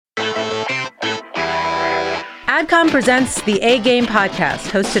AdCom presents the A-Game podcast,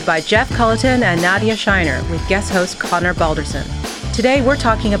 hosted by Jeff Culleton and Nadia Shiner, with guest host Connor Balderson. Today, we're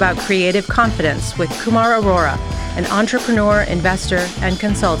talking about creative confidence with Kumar Arora, an entrepreneur, investor, and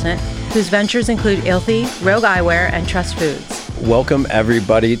consultant whose ventures include ILTHY, Rogue Eyewear, and Trust Foods. Welcome,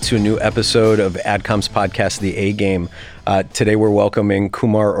 everybody, to a new episode of AdCom's podcast, The A-Game. Today, we're welcoming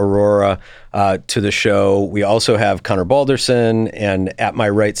Kumar Arora to the show. We also have Connor Balderson, and at my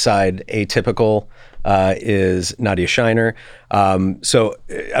right side, atypical, is Nadia Shiner. So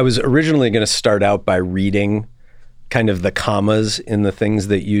I was originally going to start out by reading kind of the commas in the things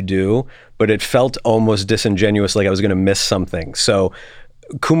that you do, but it felt almost disingenuous, like I was going to miss something. So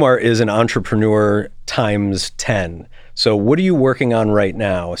Kumar is an entrepreneur times 10. So what are you working on right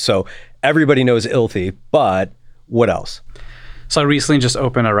now? So everybody knows ILTHY, but what else? So I recently just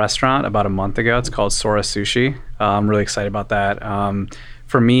opened a restaurant about a month ago. It's called Sora Sushi. I'm really excited about that.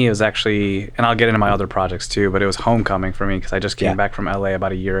 For me, it was actually, and I'll get into my other projects too, but it was homecoming for me because I just came back from LA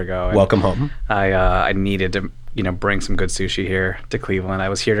about a year ago. And welcome home. I needed to, bring some good sushi here to Cleveland. I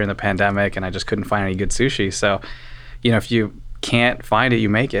was here during the pandemic and I just couldn't find any good sushi. So, if you can't find it, you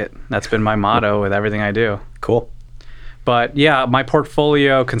make it. That's been my motto with everything I do. Cool. But yeah, my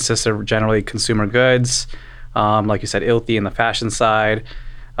portfolio consists of generally consumer goods, like you said, ILTHY in the fashion side,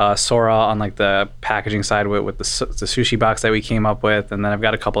 Sora on like the packaging side with the sushi box that we came up with, and then I've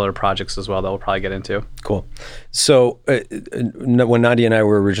got a couple other projects as well that we'll probably get into. Cool. So when Nadia and I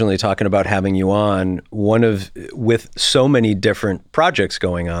were originally talking about having you on, with so many different projects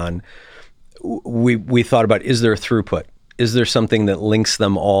going on, we thought about, is there a throughput? Is there something that links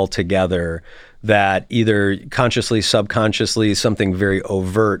them all together that either consciously, subconsciously, something very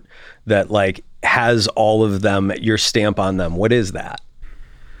overt that like has all of them, your stamp on them? What is that?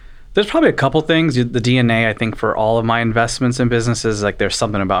 There's probably a couple things. The DNA, I think, for all of my investments in businesses, like there's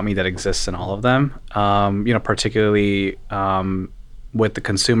something about me that exists in all of them. Particularly with the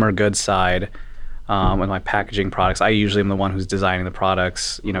consumer goods side, with my packaging products, I usually am the one who's designing the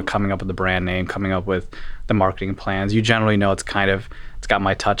products, coming up with the brand name, coming up with the marketing plans. You generally know it's got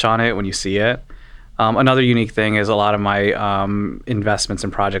my touch on it when you see it. Another unique thing is a lot of my investments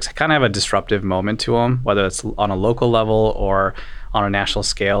and projects kind of have a disruptive moment to them, whether it's on a local level or on a national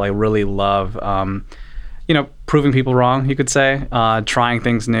scale. I really love, proving people wrong, you could say, trying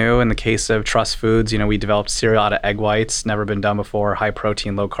things new. In the case of Trust Foods, we developed cereal out of egg whites, never been done before, high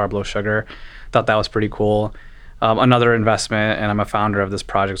protein, low carb, low sugar. Thought that was pretty cool. Another investment, and I'm a founder of this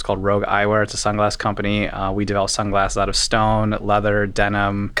project, it's called Rogue Eyewear. It's a sunglass company. We develop sunglasses out of stone, leather,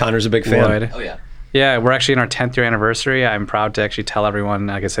 denim. Connor's a big fan. Wood. Oh, yeah. Yeah, we're actually in our 10th year anniversary. I'm proud to actually tell everyone,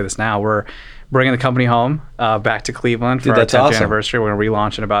 I can say this now, we're bringing the company home back to Cleveland for our 10th year anniversary. We're going to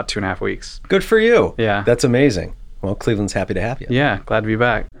relaunch in about 2.5 weeks. Good for you. Yeah. That's amazing. Well, Cleveland's happy to have you. Yeah, glad to be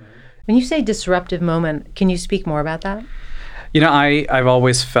back. When you say disruptive moment, can you speak more about that? I've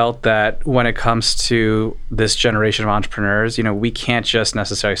always felt that when it comes to this generation of entrepreneurs, we can't just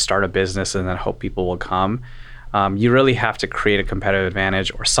necessarily start a business and then hope people will come. You really have to create a competitive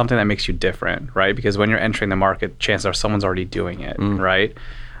advantage or something that makes you different, right? Because when you're entering the market, chances are someone's already doing it, right?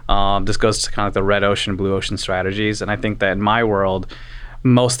 This goes to kind of like the red ocean, blue ocean strategies. And I think that in my world,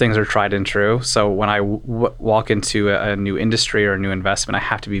 most things are tried and true. So when I walk into a new industry or a new investment, I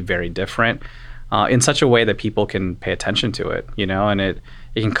have to be very different in such a way that people can pay attention to it, and it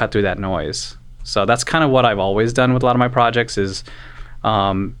can cut through that noise. So that's kind of what I've always done with a lot of my projects is,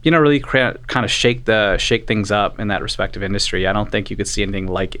 really kind of shake things up in that respective industry. I don't think you could see anything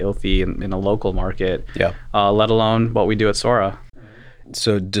like ILTHY in a local market, let alone what we do at Sora.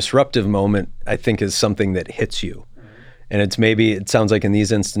 So disruptive moment, I think, is something that hits you. And it sounds like in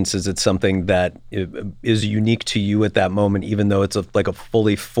these instances, it's something that is unique to you at that moment, even though it's like a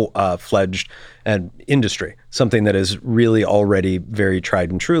fully fledged industry, something that is really already very tried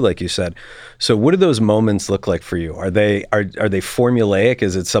and true, like you said. So what do those moments look like for you? Are they formulaic?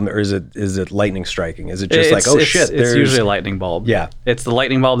 Is it lightning striking? Is it just it's usually a lightning bulb. Yeah. It's the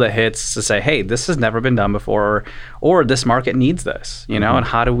lightning bulb that hits to say, hey, this has never been done before, or this market needs this, and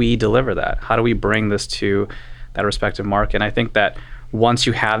how do we deliver that? How do we bring this to that respective market? And I think that once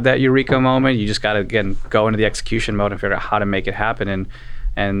you have that eureka moment, you just got to, again, go into the execution mode and figure out how to make it happen,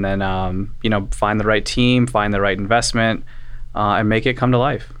 and then find the right team, find the right investment, and make it come to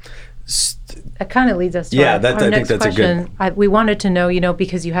life. That kind of leads us to our next question. We wanted to know,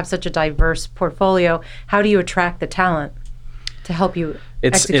 because you have such a diverse portfolio, how do you attract the talent to help you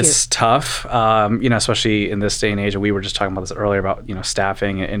execute? It's tough, especially in this day and age. We were just talking about this earlier about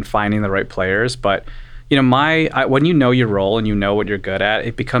staffing and finding the right players, but when you know your role and you know what you're good at,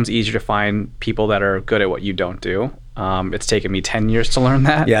 it becomes easier to find people that are good at what you don't do. It's taken me 10 years to learn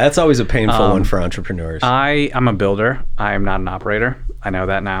that. Yeah, that's always a painful one for entrepreneurs. I'm a builder. I am not an operator. I know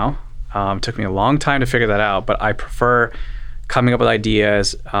that now. It took me a long time to figure that out, but I prefer coming up with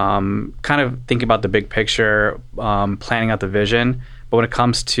ideas, kind of thinking about the big picture, planning out the vision. But when it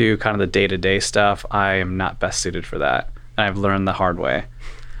comes to kind of the day-to-day stuff, I am not best suited for that. And I've learned the hard way.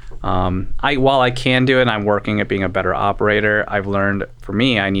 While I can do it and I'm working at being a better operator, I've learned for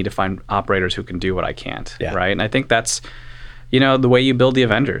me, I need to find operators who can do what I can't, right? And I think that's, the way you build the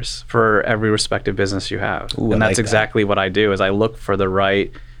Avengers for every respective business you have. Ooh, and that's like exactly what I do is I look for the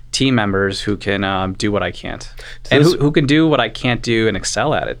right team members who can do what I can't. And who can do what I can't do and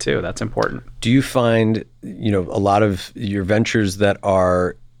excel at it too. That's important. Do you find, a lot of your ventures that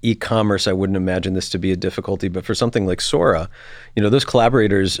are e-commerce, I wouldn't imagine this to be a difficulty, but for something like Sora, those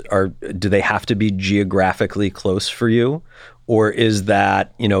collaborators do they have to be geographically close for you? Or is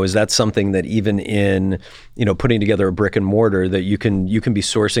that something that even in, putting together a brick and mortar that you can be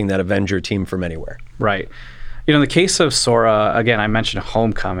sourcing that Avenger team from anywhere? Right. In the case of Sora, again, I mentioned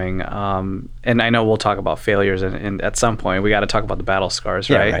Homecoming, and I know we'll talk about failures and at some point we got to talk about the battle scars,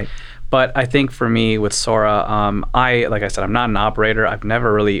 right? Yeah, right. But I think for me with Sora, like I said, I'm not an operator. I've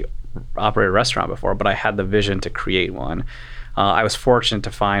never really operated a restaurant before, but I had the vision to create one. I was fortunate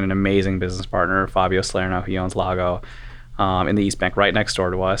to find an amazing business partner, Fabio Salerno, who owns Lago, in the East Bank, right next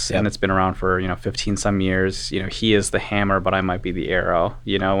door to us. Yep. And it's been around for 15 some years. He is the hammer, but I might be the arrow,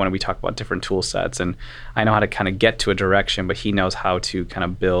 when we talk about different tool sets. And I know how to kind of get to a direction, but he knows how to kind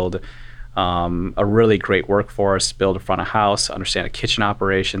of build a really great workforce, build a front of house, understand a kitchen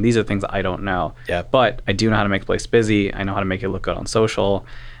operation. These are things I don't know. Yep. But I do know how to make the place busy. I know how to make it look good on social.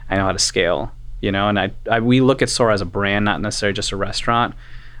 I know how to scale, and we look at Sora as a brand, not necessarily just a restaurant.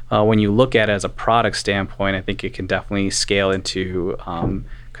 When you look at it as a product standpoint, I think it can definitely scale into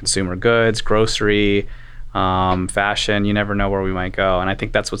consumer goods, grocery, fashion. You never know where we might go. And I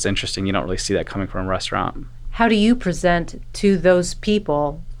think that's what's interesting. You don't really see that coming from a restaurant. How do you present to those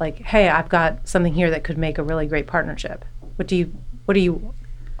people, like, hey, I've got something here that could make a really great partnership? What are you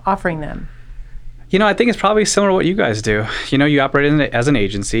offering them? I think it's probably similar to what you guys do. You operate as an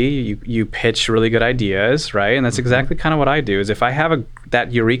agency, you pitch really good ideas, right? And that's exactly kind of what I do, is if I have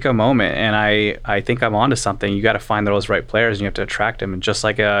that eureka moment and I think I'm onto something, you got to find those right players and you have to attract them, and just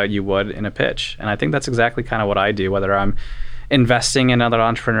like you would in a pitch. And I think that's exactly kind of what I do, whether I'm investing in another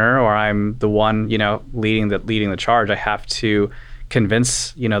entrepreneur or I'm the one, leading the charge. I have to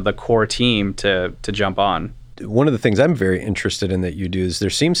convince, the core team to jump on. One of the things I'm very interested in that you do is there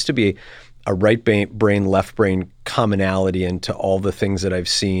seems to be a right brain, left brain commonality into all the things that I've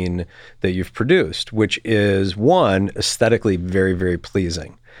seen that you've produced, which is one, aesthetically very, very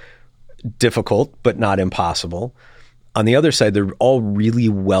pleasing, difficult, but not impossible. On the other side, they're all really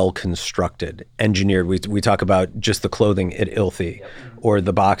well constructed, engineered. We talk about just the clothing at ILTHY or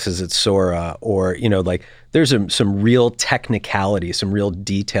the boxes at Sora, or, there's some real technicality, some real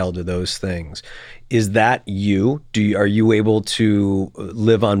detail to those things. Is that you? Are you able to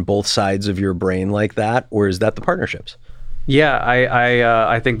live on both sides of your brain like that, or is that the partnerships? Yeah,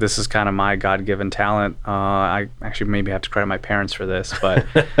 I think this is kind of my God-given talent. I actually maybe have to credit my parents for this, but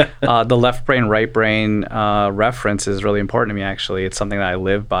the left brain, right brain reference is really important to me, actually. It's something that I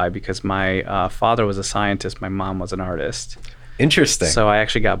live by because my father was a scientist, my mom was an artist. Interesting. So I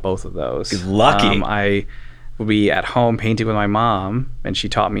actually got both of those. You're lucky. I would be at home painting with my mom, and she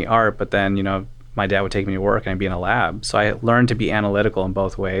taught me art, but then, my dad would take me to work and I'd be in a lab. So I learned to be analytical in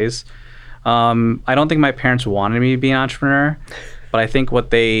both ways. I don't think my parents wanted me to be an entrepreneur, but I think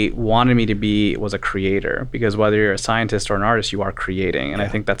what they wanted me to be was a creator, because whether you're a scientist or an artist, you are creating. And I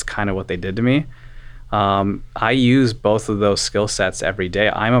think that's kind of what they did to me. I use both of those skill sets every day.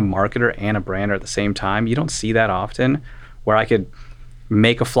 I'm a marketer and a brander at the same time. You don't see that often, where I could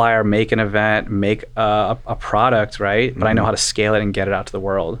make a flyer, make an event, make a product, right? But I know how to scale it and get it out to the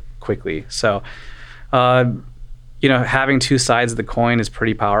world quickly. So, having two sides of the coin is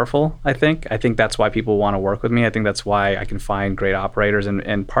pretty powerful, I think. I think that's why people want to work with me. I think that's why I can find great operators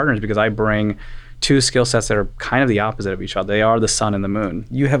and partners, because I bring two skill sets that are kind of the opposite of each other. They are the sun and the moon.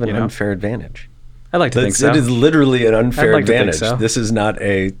 You have an unfair advantage. I like to think so. It is literally an unfair advantage. So. This is not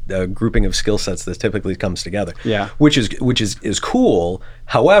a grouping of skill sets that typically comes together. Yeah. Which is cool.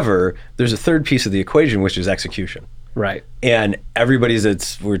 However, there's a third piece of the equation, which is execution. Right. And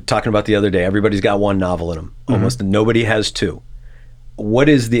we're talking about the other day, everybody's got one novel in them. Almost nobody has two. What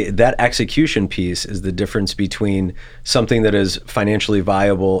is that execution piece is the difference between something that is financially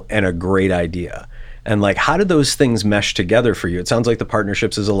viable and a great idea. And how do those things mesh together for you? It sounds like the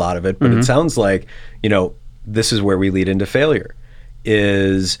partnerships is a lot of it, but it sounds like, this is where we lead into failure,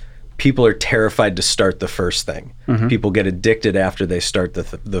 is people are terrified to start the first thing. People get addicted after they start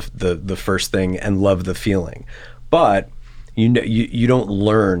the first thing and love the feeling. But you don't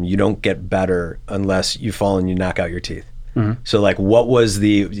learn, you don't get better unless you fall and you knock out your teeth. So like, what was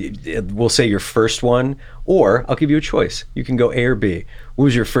we'll say your first one, or I'll give you a choice. You can go A or B. What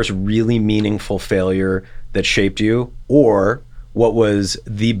was your first really meaningful failure that shaped you? Or what was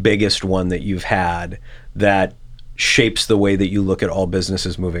the biggest one that you've had that shapes the way that you look at all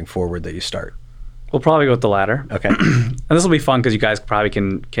businesses moving forward that you start? We'll probably go with the latter. Okay. And this will be fun because you guys probably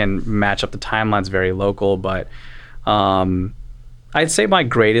can match up the timelines very local, but I'd say my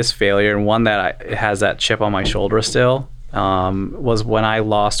greatest failure, and one that has that chip on my shoulder still, was when I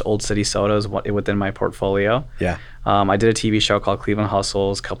lost Old City Sodas within my portfolio. Yeah. I did a TV show called Cleveland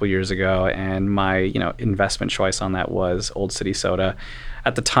Hustles a couple years ago, and my investment choice on that was Old City Soda.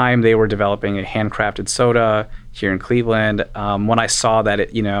 At the time, they were developing a handcrafted soda here in Cleveland. When I saw that,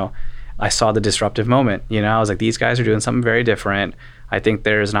 I saw the disruptive moment. I was like, these guys are doing something very different. I think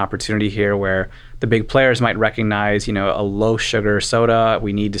there's an opportunity here where the big players might recognize, a low sugar soda.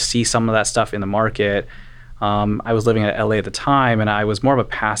 We need to see some of that stuff in the market. I was living in LA at the time, and I was more of a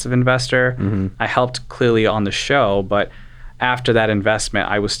passive investor. I helped clearly on the show, but after that investment,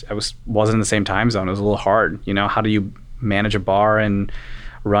 I wasn't in the same time zone. It was a little hard. How do you manage a bar and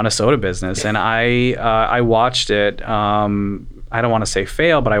run a soda business? And I watched it. I don't want to say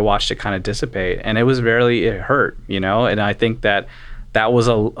fail, but I watched it kind of dissipate, and it hurt. And I think that was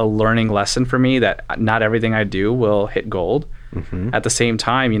a learning lesson for me, that not everything I do will hit gold. At the same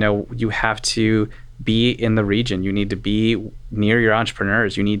time, you have to be in the region. You need to be near your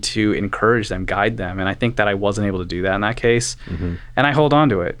entrepreneurs. You need to encourage them, guide them. And I think that I wasn't able to do that in that case. And I hold on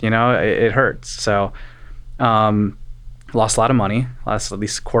to it. It hurts. So lost a lot of money, lost at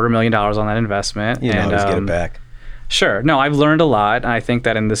least $250,000 on that investment. And always get it back. Sure. No, I've learned a lot. And I think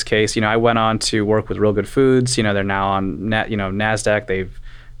that in this case, I went on to work with Real Good Foods. They're now on NASDAQ. They've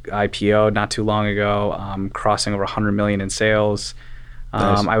IPO'd not too long ago, crossing over 100 million in sales.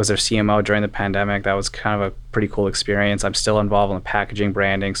 Nice. I was their CMO during the pandemic. That was kind of a pretty cool experience. I'm still involved in the packaging,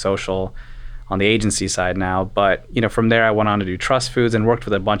 branding, social on the agency side now. But, from there, I went on to do Trust Foods and worked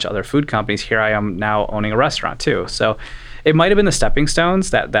with a bunch of other food companies. Here I am now owning a restaurant too. So it might have been the stepping stones,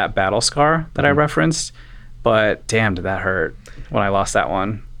 that battle scar that I referenced. But damn, did that hurt when I lost that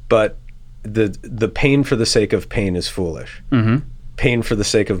one. But the pain for the sake of pain is foolish. Pain for the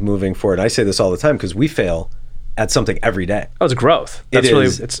sake of moving forward. I say this all the time because we fail at something every day. Oh, it's growth.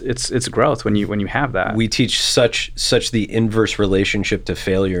 It's growth when you have that. We teach such the inverse relationship to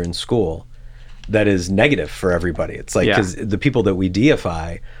failure in school that is negative for everybody. It's like, because the people that we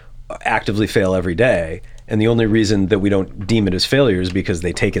deify actively fail every day, and the only reason that we don't deem it as failure is because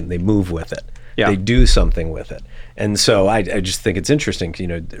they take it and they move with it. They do something with it. And so I just think it's interesting.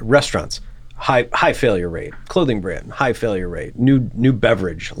 Restaurants, high failure rate. Clothing brand, high failure rate. New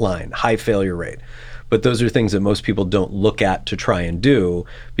beverage line, high failure rate. But those are things that most people don't look at to try and do,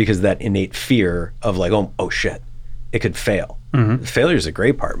 because that innate fear of like, oh shit, it could fail. Failure is a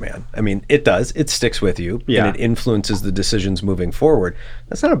great part, man. I mean, it does. It sticks with you, and it influences the decisions moving forward.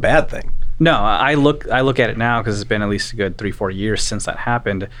 That's not a bad thing. No, I look at it now because it's been at least a good 3-4 years since that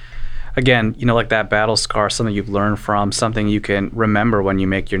happened. Again, like that battle scar, something you've learned from, something you can remember when you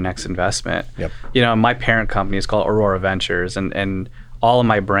make your next investment. My parent company is called Aurora Ventures, and all of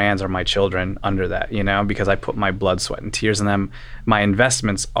my brands are my children under that, because I put my blood, sweat, and tears in them. My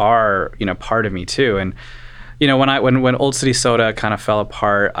investments are, part of me too. And, when Old City Soda kind of fell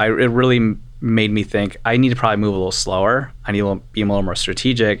apart, it really made me think I need to probably move a little slower. I need to be a little more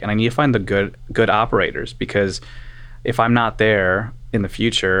strategic, and I need to find the good operators, because if I'm not there in the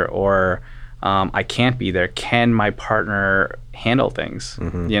future, or I can't be there, can my partner handle things?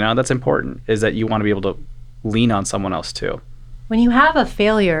 That's important, is that you want to be able to lean on someone else too. When you have a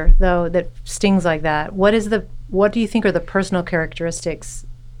failure, though, that stings like that, what do you think are the personal characteristics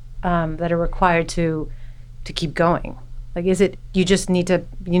that are required to keep going? Like, is it you need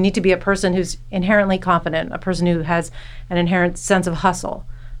to be a person who's inherently confident, a person who has an inherent sense of hustle,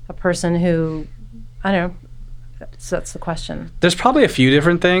 a person who, I don't know, that's the question. There's probably a few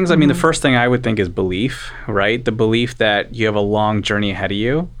different things. I mean, the first thing I would think is belief, right? The belief that you have a long journey ahead of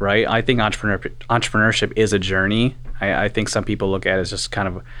you, right? I think entrepreneurship is a journey. I think some people look at it as just kind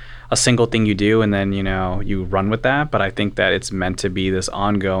of a single thing you do and then, you run with that. But I think that it's meant to be this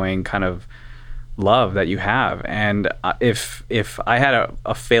ongoing kind of love that you have. And if I had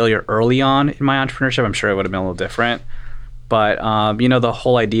a failure early on in my entrepreneurship, I'm sure it would have been a little different. But, the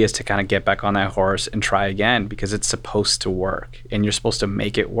whole idea is to kind of get back on that horse and try again, because it's supposed to work and you're supposed to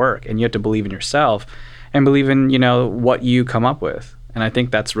make it work, and you have to believe in yourself and believe in, what you come up with. And I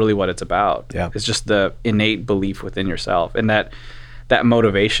think that's really what it's about. Yeah. It's just the innate belief within yourself, and that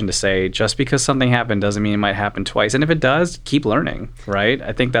motivation to say, just because something happened doesn't mean it might happen twice. And if it does, keep learning, right?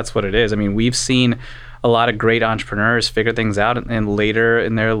 I think that's what it is. I mean, we've seen a lot of great entrepreneurs figure things out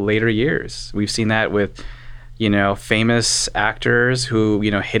in their later years. We've seen that with, famous actors who,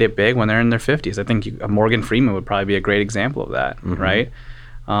 hit it big when they're in their 50s. I think Morgan Freeman would probably be a great example of that, right?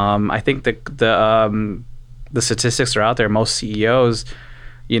 I think the statistics are out there. Most CEOs,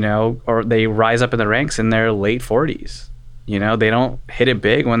 or they rise up in the ranks in their late 40s. They don't hit it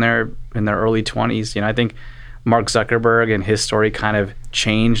big when they're in their early 20s. I think Mark Zuckerberg and his story kind of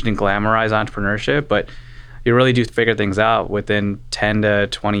changed and glamorized entrepreneurship, but you really do figure things out within 10 to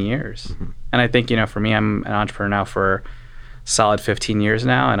 20 years. And I think, for me, I'm an entrepreneur now for solid 15 years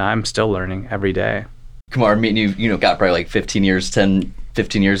now, and I'm still learning every day. Kumar, meeting you, got probably like 15 years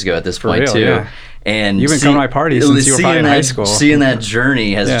ago at this point real, too. Yeah. And you've been coming to my parties since you were probably in high school. Seeing that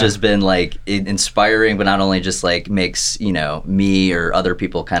journey has just been like inspiring, but not only just like makes, me or other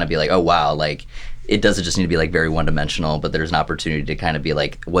people kind of be like, oh wow, like it doesn't just need to be like very one-dimensional, but there's an opportunity to kind of be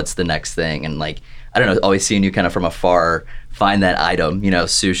like, what's the next thing? And like, I don't know, always seeing you kind of from afar find that item,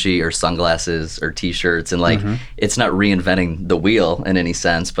 sushi or sunglasses or t-shirts, and like it's not reinventing the wheel in any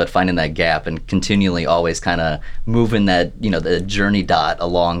sense, but finding that gap and continually always kind of moving that, the journey dot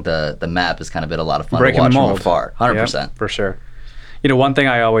along the map has kind of been a lot of fun Breaking to watch the from mold. afar. 100%. Yep, for sure. One thing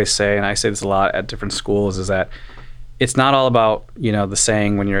I always say, and I say this a lot at different schools, is that it's not all about, the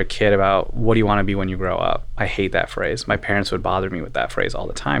saying when you're a kid about what do you want to be when you grow up. I hate that phrase. My parents would bother me with that phrase all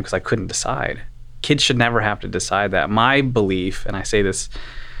the time because I couldn't decide. Kids should never have to decide that. My belief, and I say this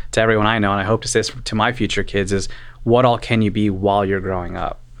to everyone I know, and I hope to say this to my future kids, is what all can you be while you're growing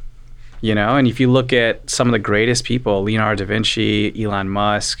up? And if you look at some of the greatest people, Leonardo da Vinci, Elon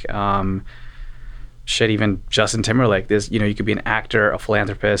Musk, even Justin Timberlake, you could be an actor, a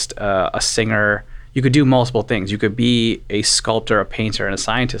philanthropist, a singer. You could do multiple things. You could be a sculptor, a painter, and a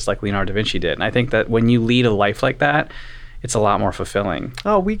scientist like Leonardo da Vinci did. And I think that when you lead a life like that, it's a lot more fulfilling.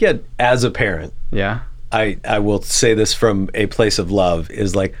 Oh, we get, as a parent, yeah. I will say this from a place of love,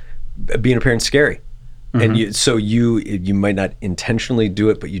 is like being a parent's scary. And you might not intentionally do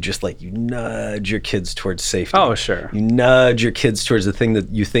it, but you just like, you nudge your kids towards safety. Oh, sure. You nudge your kids towards the thing that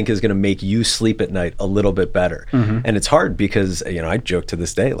you think is going to make you sleep at night a little bit better. And it's hard because, I joke to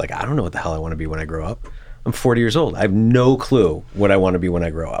this day, like, I don't know what the hell I want to be when I grow up. I'm 40 years old. I have no clue what I want to be when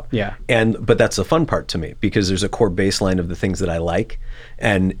I grow up. Yeah. But that's the fun part to me, because there's a core baseline of the things that I like.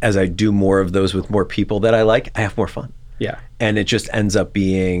 And as I do more of those with more people that I like, I have more fun. Yeah. And it just ends up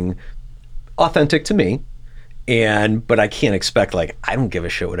being authentic to me. But I can't expect, like, I don't give a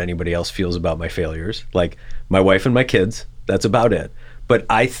shit what anybody else feels about my failures. Like, my wife and my kids, that's about it. But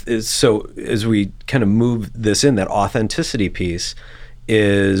so as we kind of move this in, that authenticity piece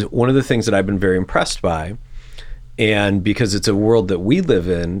is one of the things that I've been very impressed by. And because it's a world that we live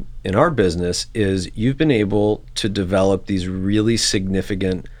in our business, is you've been able to develop these really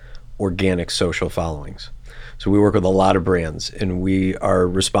significant organic social followings. So we work with a lot of brands, and we are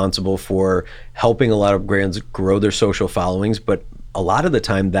responsible for helping a lot of brands grow their social followings. But a lot of the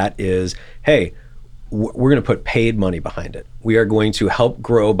time that is, hey, we're going to put paid money behind it. We are going to help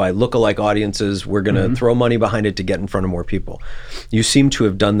grow by lookalike audiences. We're going to throw money behind it to get in front of more people. You seem to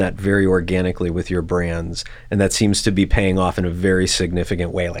have done that very organically with your brands, and that seems to be paying off in a very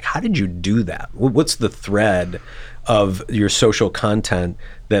significant way. Like, how did you do that? What's the thread of your social content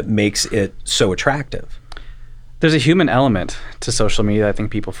that makes it so attractive? There's a human element to social media that I think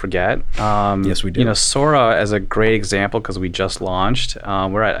people forget. Yes, we do. Sora is a great example because we just launched.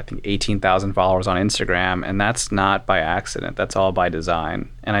 We're at, I think, 18,000 followers on Instagram, and that's not by accident. That's all by design.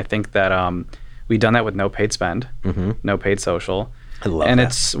 And I think that we've done that with no paid spend, no paid social. I love and that.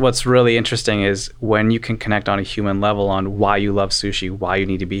 it's what's really interesting is when you can connect on a human level on why you love sushi, why you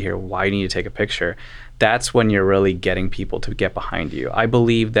need to be here, why you need to take a picture. That's when you're really getting people to get behind you. I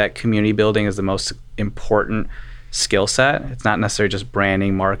believe that community building is the most important skill set. It's not necessarily just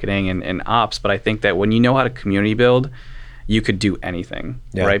branding, marketing, and ops, but I think that when you know how to community build, you could do anything,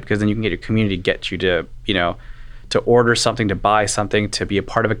 right? Because then you can get your community to get you to, to order something, to buy something, to be a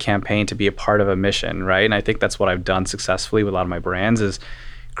part of a campaign, to be a part of a mission, right? And I think that's what I've done successfully with a lot of my brands, is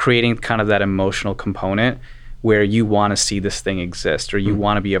creating kind of that emotional component where you want to see this thing exist, or you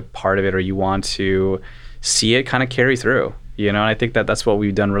want to be a part of it, or you want to see it kind of carry through. And I think that that's what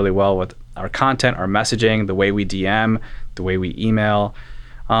we've done really well with our content, our messaging, the way we DM, the way we email.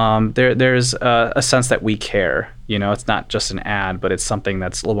 There's a sense that we care. It's not just an ad, but it's something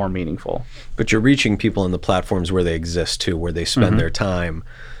that's a little more meaningful. But you're reaching people on the platforms where they exist too, where they spend their time.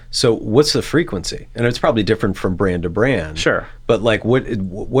 So what's the frequency? And it's probably different from brand to brand. Sure. But like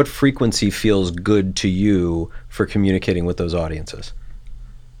what frequency feels good to you for communicating with those audiences?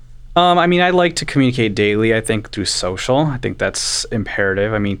 I mean, I like to communicate daily, I think, through social. I think that's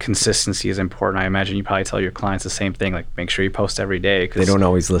imperative. I mean, consistency is important. I imagine you probably tell your clients the same thing, like make sure you post every day. They don't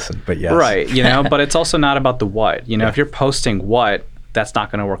always listen, but yes. Right, but it's also not about the what. If you're posting what, that's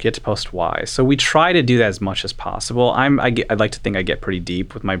not going to work. You have to post why. So we try to do that as much as possible. I'd like to think I get pretty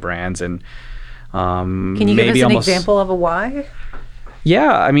deep with my brands. And can you give us an example of a why?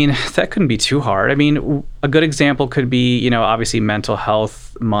 Yeah, I mean, that couldn't be too hard. I mean, a good example could be, obviously Mental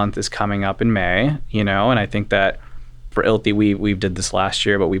Health Month is coming up in May, and I think that for ILTHY, we did this last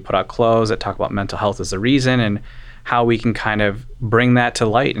year, but we put out clothes that talk about mental health as a reason and how we can kind of bring that to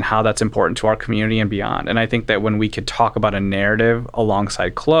light and how that's important to our community and beyond. And I think that when we could talk about a narrative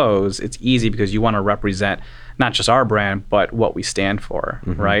alongside clothes, it's easy because you want to represent not just our brand, but what we stand for,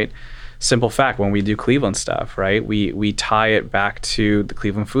 right? Simple fact, when we do Cleveland stuff, right, we tie it back to the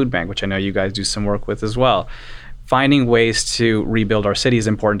Cleveland Food Bank, which I know you guys do some work with as well. Finding ways to rebuild our city is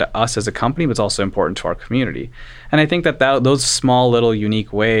important to us as a company, but it's also important to our community. And I think that those small little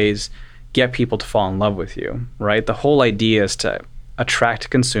unique ways get people to fall in love with you, right? The whole idea is to attract a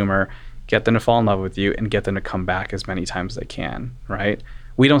consumer, get them to fall in love with you, and get them to come back as many times as they can, right?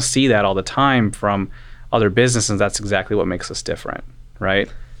 We don't see that all the time from other businesses. That's exactly what makes us different,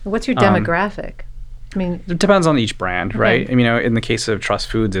 right? What's your demographic? I mean, it depends on each brand, right? I mean, in the case of Trust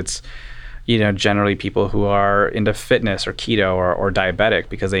Foods, it's generally people who are into fitness or keto or diabetic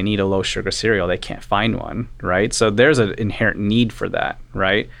because they need a low sugar cereal. They can't find one, right? So there's an inherent need for that,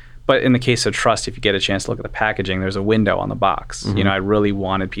 right? But in the case of Trust, if you get a chance to look at the packaging, there's a window on the box. I really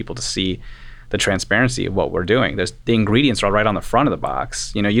wanted people to see the transparency of what we're doing. The ingredients are right on the front of the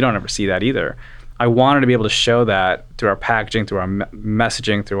box. You don't ever see that either. I wanted to be able to show that through our packaging, through our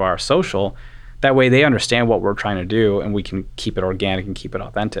messaging, through our social. That way they understand what we're trying to do and we can keep it organic and keep it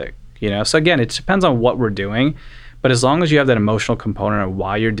authentic. So again, it depends on what we're doing. But as long as you have that emotional component of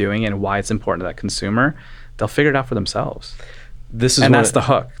why you're doing it and why it's important to that consumer, they'll figure it out for themselves. That's the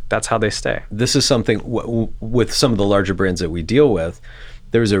hook. That's how they stay. This is something with some of the larger brands that we deal with,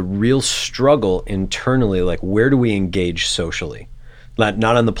 there's a real struggle internally, like where do we engage socially? Not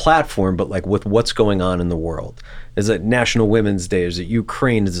on the platform, but like with what's going on in the world. Is it National Women's Day? Is it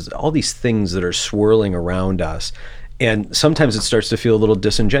Ukraine? Is it all these things that are swirling around us? And sometimes it starts to feel a little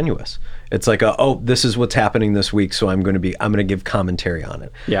disingenuous. It's like, this is what's happening this week, so I'm going to give commentary on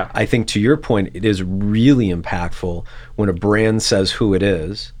it. Yeah. I think to your point, it is really impactful when a brand says who it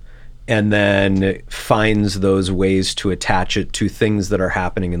is and then finds those ways to attach it to things that are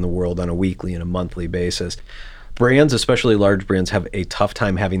happening in the world on a weekly and a monthly basis. Brands, especially large brands, have a tough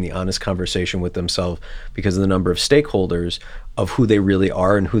time having the honest conversation with themselves because of the number of stakeholders of who they really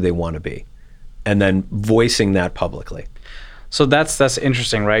are and who they want to be, and then voicing that publicly. So that's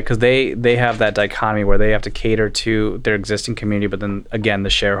interesting, right? Because they have that dichotomy where they have to cater to their existing community, but then again, the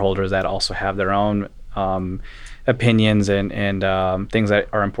shareholders that also have their own opinions and things that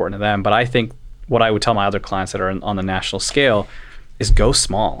are important to them. But I think what I would tell my other clients that are on the national scale is go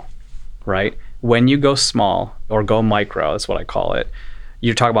small, right? When you go small or go micro, that's what I call it,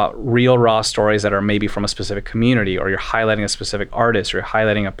 you're talking about real raw stories that are maybe from a specific community, or you're highlighting a specific artist, or you're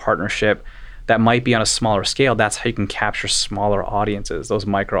highlighting a partnership that might be on a smaller scale. That's how you can capture smaller audiences, those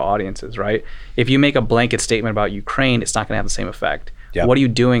micro audiences, right? If you make a blanket statement about Ukraine, it's not going to have the same effect. Yep. What are you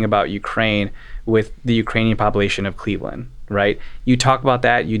doing about Ukraine with the Ukrainian population of Cleveland, right? You talk about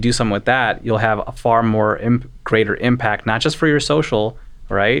that, you do something with that, you'll have a far more greater impact, not just for your social,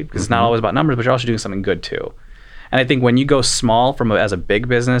 right? Because it's not always about numbers, but you're also doing something good too. And I think when you go small as a big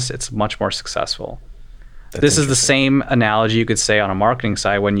business, it's much more successful. This is the same analogy you could say on a marketing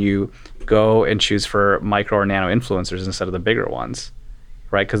side when you go and choose for micro or nano influencers instead of the bigger ones,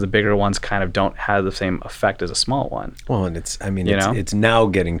 right? Because the bigger ones kind of don't have the same effect as a small one. Well, and it's now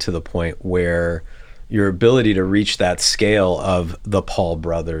getting to the point where your ability to reach that scale of the Paul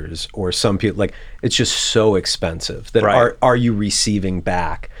brothers or some people, like, it's just so expensive that are you receiving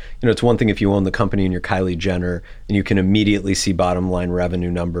back? It's one thing if you own the company and you're Kylie Jenner and you can immediately see bottom line revenue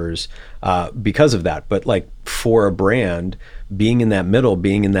numbers because of that. But like for a brand, being in that middle,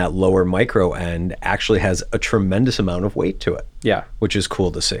 being in that lower micro end actually has a tremendous amount of weight to it. Yeah. Which is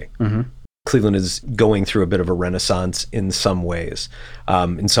cool to see. Cleveland is going through a bit of a renaissance in some ways.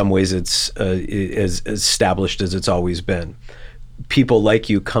 In some ways, it's as established as it's always been. People like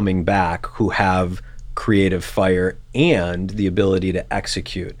you coming back who have creative fire and the ability to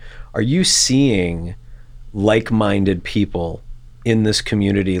execute. Are you seeing like-minded people in this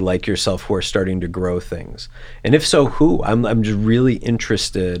community like yourself who are starting to grow things? And if so, who? I'm just really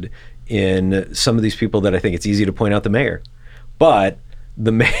interested in some of these people that I think it's easy to point out the mayor, but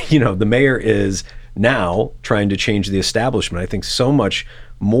the mayor is now trying to change the establishment. I think so much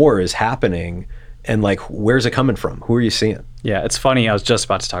more is happening, and like, where's it coming from? Who are you seeing? Yeah, it's funny. I was just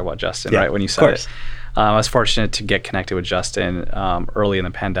about to talk about Justin, right, when you said it. I was fortunate to get connected with Justin early in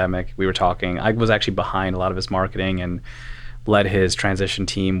the pandemic. We were talking. I was actually behind a lot of his marketing and led his transition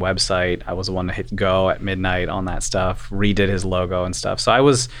team website. I was the one to hit go at midnight on that stuff, redid his logo and stuff. So it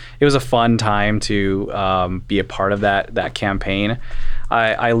was a fun time to be a part of that campaign.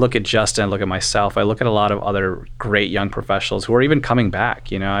 I look at Justin, I look at myself, I look at a lot of other great young professionals who are even coming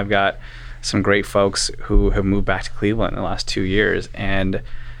back. I've got some great folks who have moved back to Cleveland in the last 2 years, and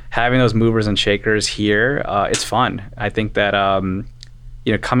having those movers and shakers here, it's fun. I think that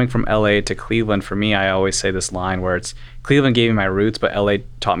coming from LA to Cleveland, for me, I always say this line where it's Cleveland gave me my roots, but LA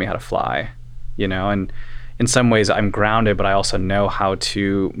taught me how to fly, and in some ways I'm grounded, but I also know how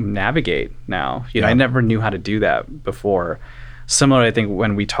to navigate now. I never knew how to do that before. Similarly, I think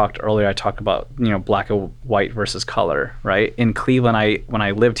when we talked earlier, I talked about, black and white versus color, right? In Cleveland, when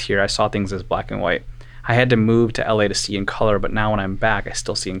I lived here, I saw things as black and white. I had to move to LA to see in color, but now when I'm back, I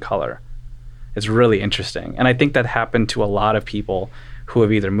still see in color. It's really interesting. And I think that happened to a lot of people who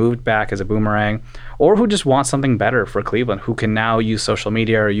have either moved back as a boomerang or who just want something better for Cleveland, who can now use social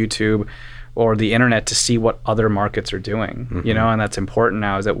media or YouTube or the internet to see what other markets are doing, and that's important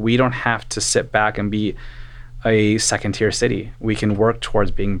now, is that we don't have to sit back and be a second tier city. We can work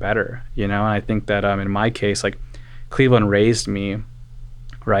towards being better, and I think that in my case, like, Cleveland raised me,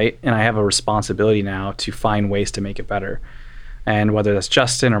 right? And I have a responsibility now to find ways to make it better. And whether that's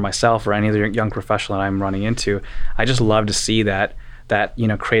Justin or myself or any other young professional that I'm running into, I just love to see that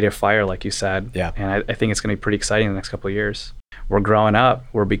creative fire, like you said. Yeah. And I think it's going to be pretty exciting in the next couple of years. We're growing up.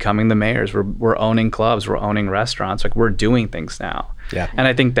 We're becoming the mayors. We're owning clubs. We're owning restaurants. Like, we're doing things now. Yeah. And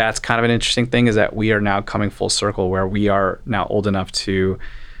I think that's kind of an interesting thing, is that we are now coming full circle, where we are now old enough to,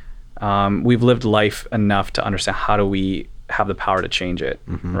 we've lived life enough to understand how do we have the power to change it,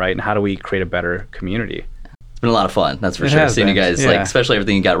 right? And how do we create a better community? It's been a lot of fun, that's for sure. Seeing you guys, like, especially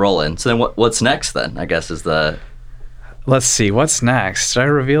everything you got rolling. So then what's next then, I guess, is the... Let's see, what's next? Did I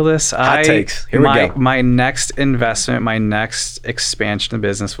reveal this? Hot takes. Here we go. My next investment, my next expansion of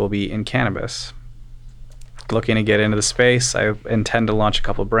business will be in cannabis. Looking to get into the space. I intend to launch a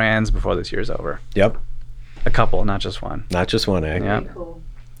couple brands before this year's over. Yep. A couple, not just one. Not just one, eh? Yeah. Cool.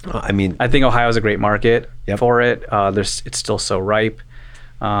 I mean, I think Ohio is a great market for it. It's still so ripe.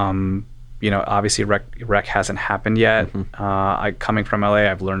 Obviously rec hasn't happened yet. Coming from LA,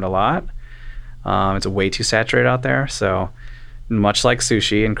 I've learned a lot. It's way too saturated out there. So much like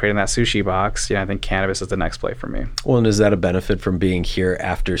sushi and creating that sushi box, I think cannabis is the next play for me. well, and is that a benefit from being here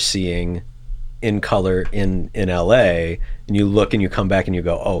after seeing in color in LA, and you look and you come back and you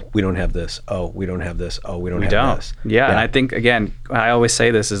go, oh, we don't have this. Oh, we don't have this. Oh, we don't have this. Yeah. And I think, again, I always say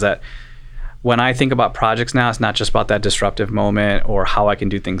this, is that when I think about projects now, it's not just about that disruptive moment or how I can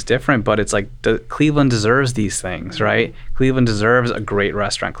do things different, but it's like Cleveland deserves these things, right? Cleveland deserves a great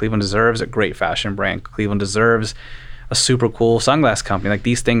restaurant. Cleveland deserves a great fashion brand. Cleveland deserves a super cool sunglass company. Like,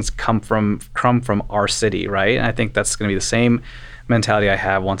 these things come from our city, right? And I think that's going to be the same mentality I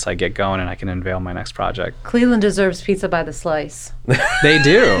have once I get going and I can unveil my next project. Cleveland deserves pizza by the slice. They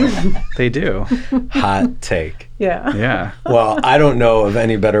do. They do. Hot take. Yeah. Yeah. Well, I don't know of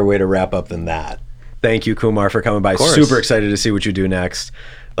any better way to wrap up than that. Thank you, Kumar, for coming by. Super excited to see what you do next.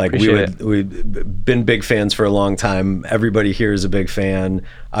 Like, we've been big fans for a long time. Everybody here is a big fan.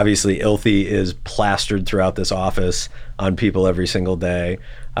 Obviously, ILTHY is plastered throughout this office on people every single day.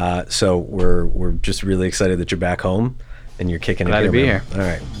 So we're just really excited that you're back home and you're kicking it here. Glad to be here.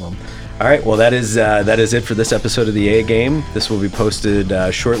 All right. Well, that is it for this episode of the A Game. This will be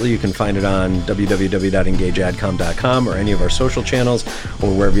posted shortly. You can find it on www.engageadcom.com or any of our social channels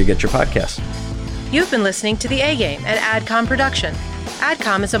or wherever you get your podcasts. You've been listening to The A Game, an AdCom production.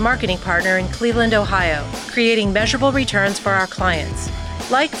 AdCom is a marketing partner in Cleveland, Ohio, creating measurable returns for our clients.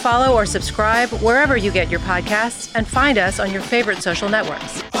 Like, follow, or subscribe wherever you get your podcasts, and find us on your favorite social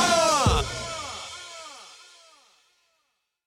networks.